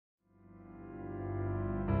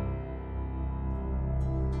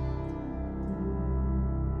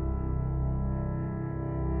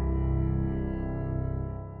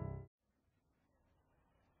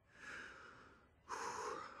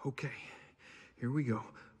Okay, here we go.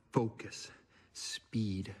 Focus.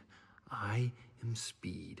 Speed. I am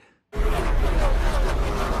speed.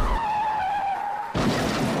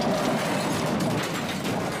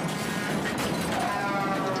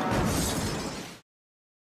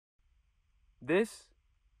 This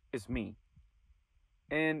is me.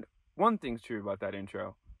 And one thing's true about that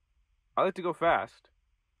intro. I like to go fast.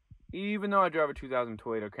 Even though I drive a 2000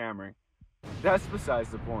 Toyota Camry. That's besides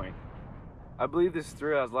the point. I believe this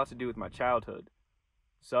thrill has a lot to do with my childhood.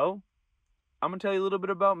 So, I'm going to tell you a little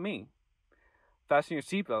bit about me. Fasten your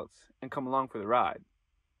seatbelts and come along for the ride.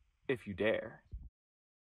 If you dare.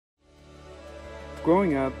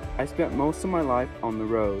 Growing up, I spent most of my life on the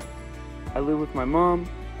road. I lived with my mom,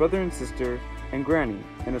 brother and sister, and granny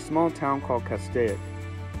in a small town called Castaic.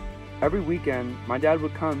 Every weekend, my dad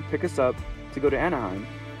would come pick us up to go to Anaheim,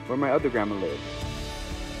 where my other grandma lived.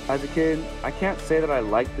 As a kid, I can't say that I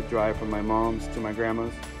liked the drive from my mom's to my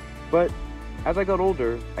grandma's, but as I got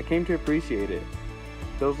older, I came to appreciate it.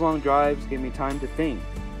 Those long drives gave me time to think,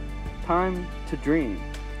 time to dream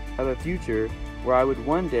of a future where I would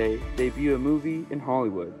one day debut a movie in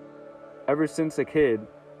Hollywood. Ever since a kid,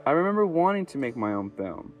 I remember wanting to make my own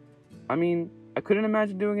film. I mean, I couldn't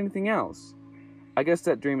imagine doing anything else. I guess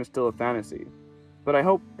that dream is still a fantasy, but I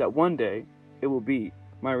hope that one day it will be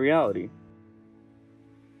my reality.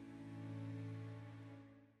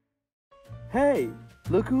 Hey,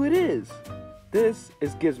 look who it is! This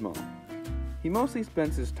is Gizmo. He mostly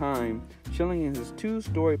spends his time chilling in his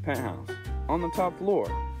 2-story penthouse on the top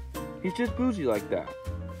floor. He's just bougie like that.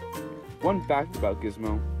 One fact about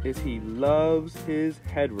Gizmo is he loves his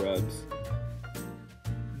head rubs.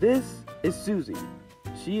 This is Susie.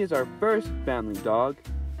 She is our first family dog,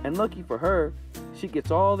 and lucky for her, she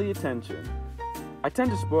gets all the attention. I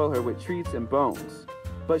tend to spoil her with treats and bones,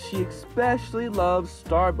 but she especially loves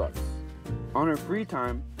Starbucks. On her free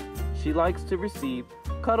time, she likes to receive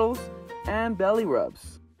cuddles and belly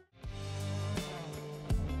rubs.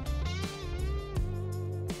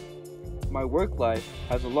 My work life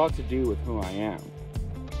has a lot to do with who I am.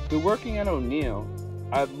 Through working at O'Neill,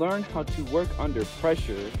 I've learned how to work under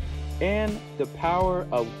pressure and the power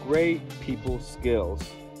of great people skills.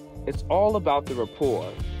 It's all about the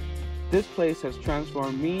rapport. This place has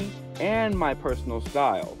transformed me and my personal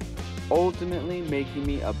style, ultimately making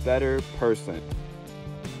me a better person.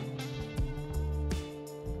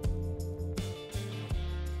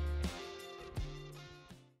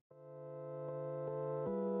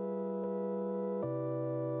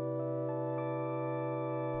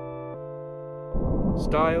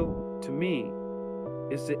 Style, to me,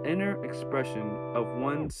 is the inner expression of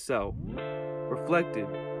oneself, reflected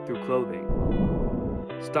through clothing.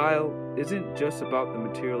 Style isn't just about the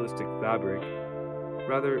materialistic fabric,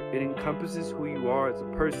 rather it encompasses who you are as a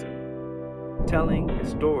person, telling a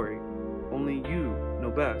story only you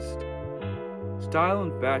know best. Style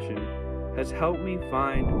and fashion has helped me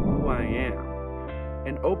find who I am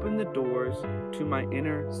and open the doors to my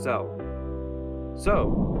inner self.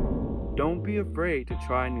 So, don't be afraid to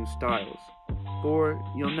try new styles, for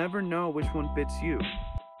you'll never know which one fits you.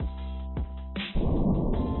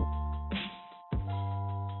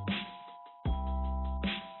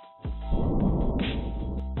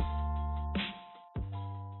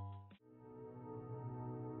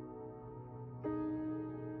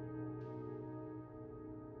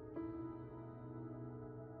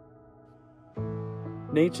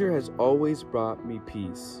 Nature has always brought me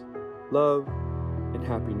peace, love, and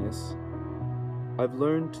happiness. I've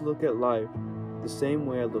learned to look at life the same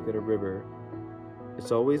way I look at a river.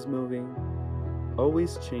 It's always moving,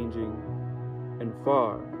 always changing, and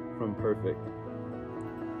far from perfect.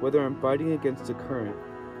 Whether I'm fighting against the current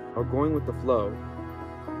or going with the flow,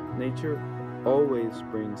 nature always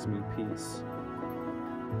brings me peace.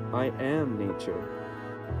 I am nature,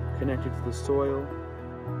 connected to the soil,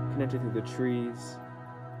 connected to the trees,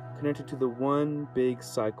 connected to the one big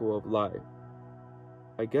cycle of life.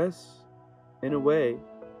 I guess, in a way,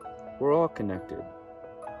 we're all connected.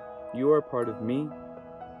 You are a part of me,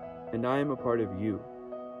 and I am a part of you.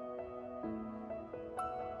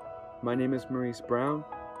 My name is Maurice Brown,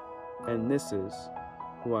 and this is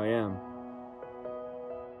who I am.